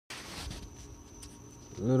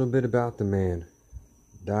A little bit about the man.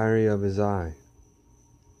 Diary of his eye.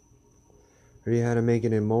 Heard he had to make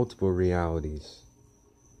it in multiple realities.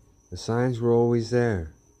 The signs were always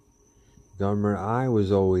there. Government eye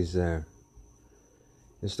was always there.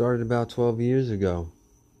 It started about 12 years ago.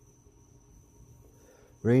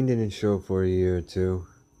 Rain didn't show for a year or two.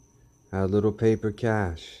 Had a little paper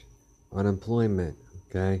cash. Unemployment,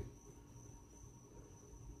 okay?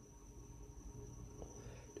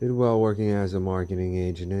 Did well working as a marketing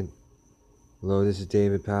agent. Hello, this is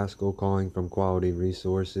David Paschall calling from Quality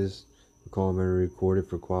Resources. The call may be recorded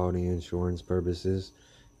for quality insurance purposes.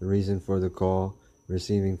 The reason for the call,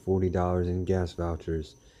 receiving $40 in gas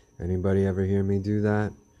vouchers. Anybody ever hear me do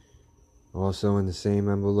that? Also in the same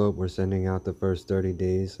envelope, we're sending out the first 30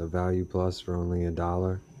 days of Value Plus for only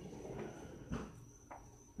 $1.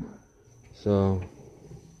 So,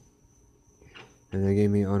 and they gave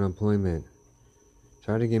me unemployment.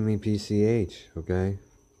 Try to give me PCH, okay?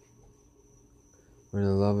 Where the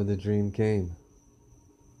love of the dream came.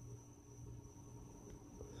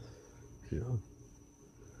 And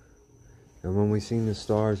when we seen the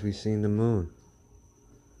stars, we seen the moon.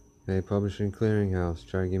 Okay, Publishing Clearinghouse.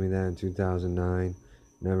 Tried to give me that in 2009.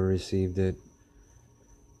 Never received it.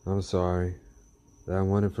 I'm sorry. But I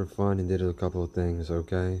wanted for fun and did a couple of things,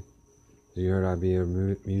 okay? You heard I'd be a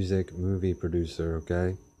music movie producer,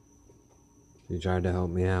 okay? You tried to help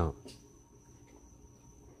me out.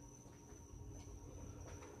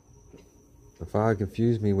 My father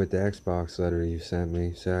confused me with the Xbox letter you sent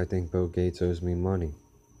me. Said I think Bill Gates owes me money.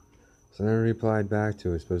 So then I replied back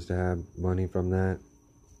to it. Supposed to have money from that.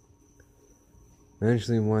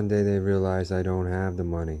 Eventually one day they realized I don't have the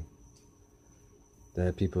money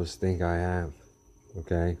that people think I have.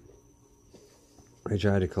 Okay? They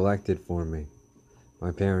tried to collect it for me.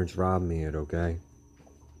 My parents robbed me it, okay?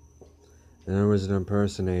 And there was an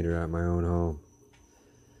impersonator at my own home.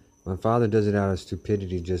 My father does it out of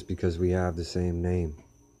stupidity just because we have the same name.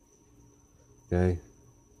 Okay?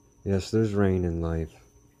 Yes, there's rain in life.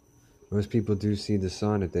 Most people do see the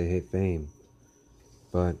sun if they hit fame.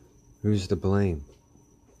 But who's to blame?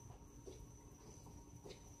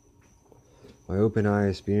 My open eye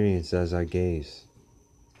experience as I gaze.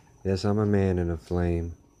 Yes, I'm a man in a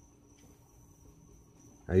flame.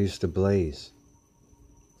 I used to blaze.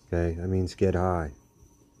 Okay, that means get high.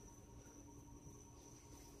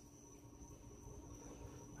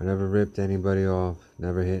 I never ripped anybody off,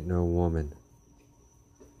 never hit no woman.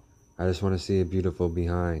 I just want to see a beautiful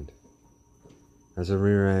behind. As a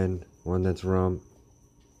rear end, one that's rump,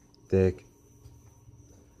 thick.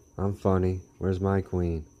 I'm funny, where's my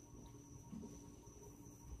queen?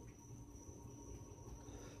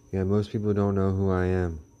 Yeah, most people don't know who I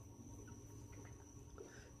am.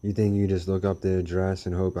 You think you just look up the address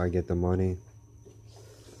and hope I get the money?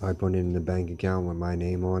 I put it in the bank account with my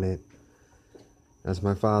name on it. That's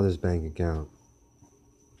my father's bank account.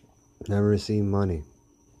 Never received money.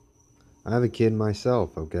 I have a kid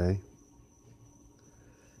myself, okay?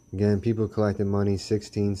 Again, people collected money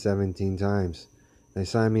 16, 17 times. They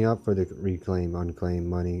signed me up for the Reclaim Unclaimed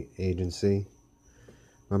Money Agency.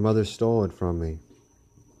 My mother stole it from me.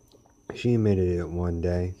 She admitted it one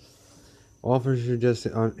day. Officers were just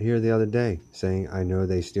here the other day saying, I know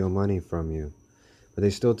they steal money from you. But they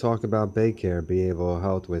still talk about Baycare behavioral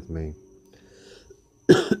health with me.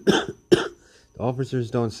 The officers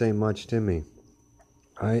don't say much to me.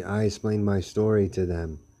 I explain my story to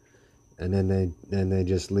them. And then they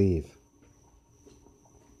just leave.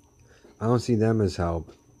 I don't see them as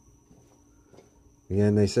help.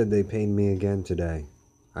 Again, they said they paid me again today.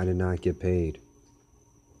 I did not get paid.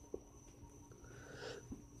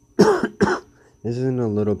 This isn't a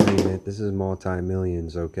little payment. This is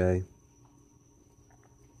multi-millions, okay?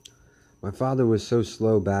 My father was so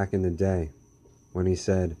slow back in the day when he used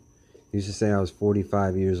to say I was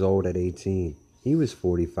 45 years old at 18. He was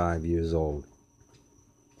 45 years old.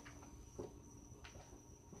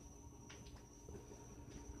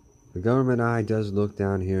 The government eye does look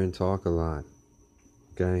down here and talk a lot,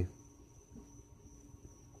 okay?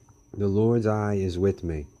 The Lord's eye is with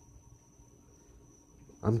me.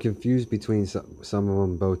 I'm confused between some of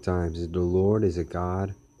them both times. Is it the Lord? Is it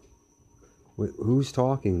God? Who's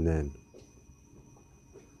talking then?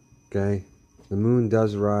 Okay? The moon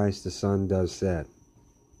does rise, the sun does set.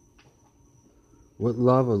 What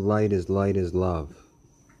love of light is love.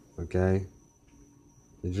 Okay?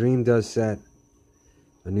 The dream does set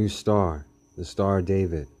a new star, the Star of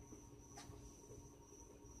David.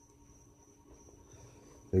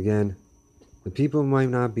 Again, the people might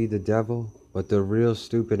not be the devil, but they're real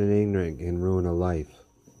stupid and ignorant can ruin a life.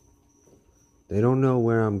 They don't know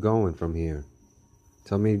where I'm going from here.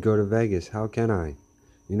 Tell me to go to Vegas. How can I?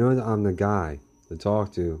 You know that I'm the guy to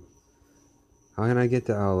talk to. How can I get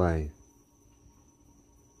to LA?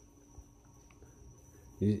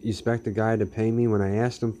 You expect the guy to pay me? When I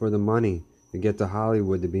asked him for the money to get to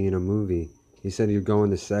Hollywood to be in a movie, he said you're going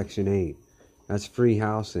to Section 8. That's free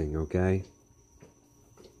housing, okay?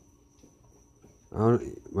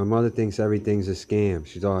 My mother thinks everything's a scam.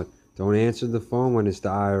 She thought, don't answer the phone when it's the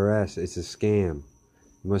IRS. It's a scam.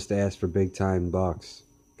 You must ask for big time bucks,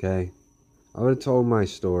 okay? I would have told my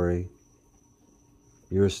story.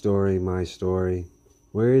 Your story, my story.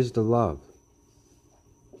 Where is the love?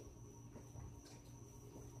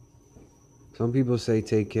 Some people say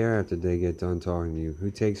take care after they get done talking to you.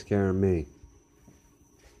 Who takes care of me?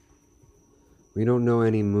 We don't know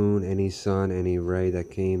any moon, any sun, any ray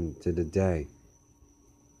that came to the day.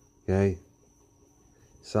 Okay?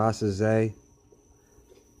 Sasa Zay,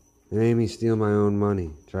 they made me steal my own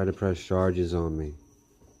money. Try to press charges on me.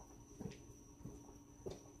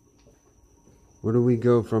 Where do we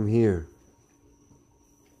go from here?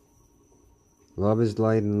 Love is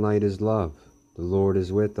light and light is love. The Lord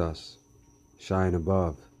is with us. Shine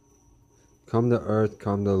above. Come to earth,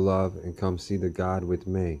 come to love, and come see the God with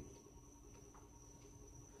me.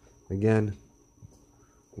 Again,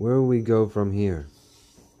 where will we go from here?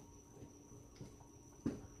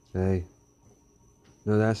 Hey,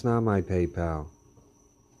 no, that's not my PayPal.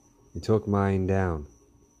 You took mine down.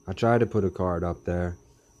 I tried to put a card up there.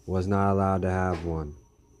 Was not allowed to have one.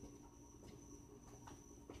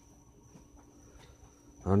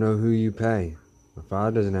 I don't know who you pay. My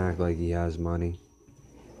father doesn't act like he has money.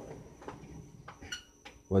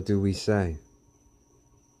 What do we say?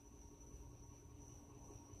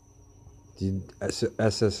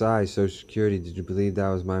 SSI, Social Security, did you believe that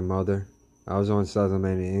was my mother? I was on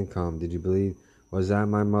supplemented income. Did you believe, was that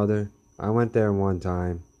my mother? I went there one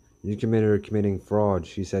time. You committed her committing fraud.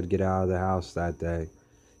 She said get out of the house that day.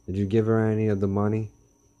 Did you give her any of the money?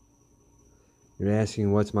 You're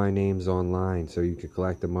asking what's my name's online so you could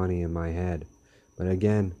collect the money in my head. But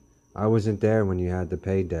again, I wasn't there when you had the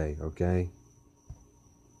payday, okay?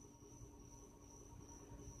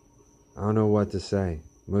 I don't know what to say.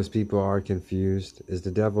 Most people are confused. Is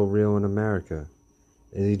the devil real in America?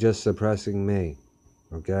 Is he just suppressing me?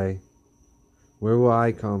 Okay? Where will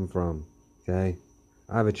I come from? Okay?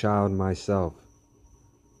 I have a child myself.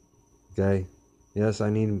 Okay? Yes, I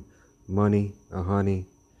need money, a honey.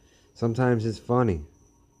 Sometimes it's funny,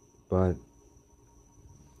 but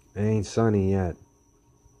it ain't sunny yet.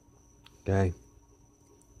 Okay?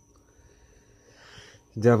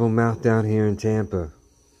 The devil mouth down here in Tampa.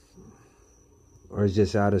 Or is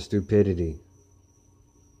just out of stupidity.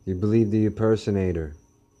 You believe the impersonator.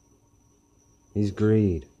 He's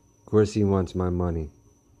greed. Of course he wants my money.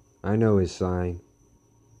 I know his sign.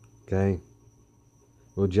 Okay?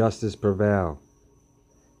 Will justice prevail?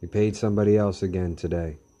 You paid somebody else again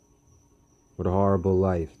today. What a horrible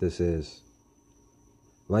life this is.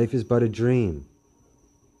 Life is but a dream.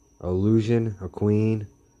 Illusion, a queen.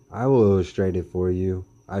 I will illustrate it for you.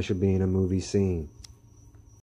 I should be in a movie scene.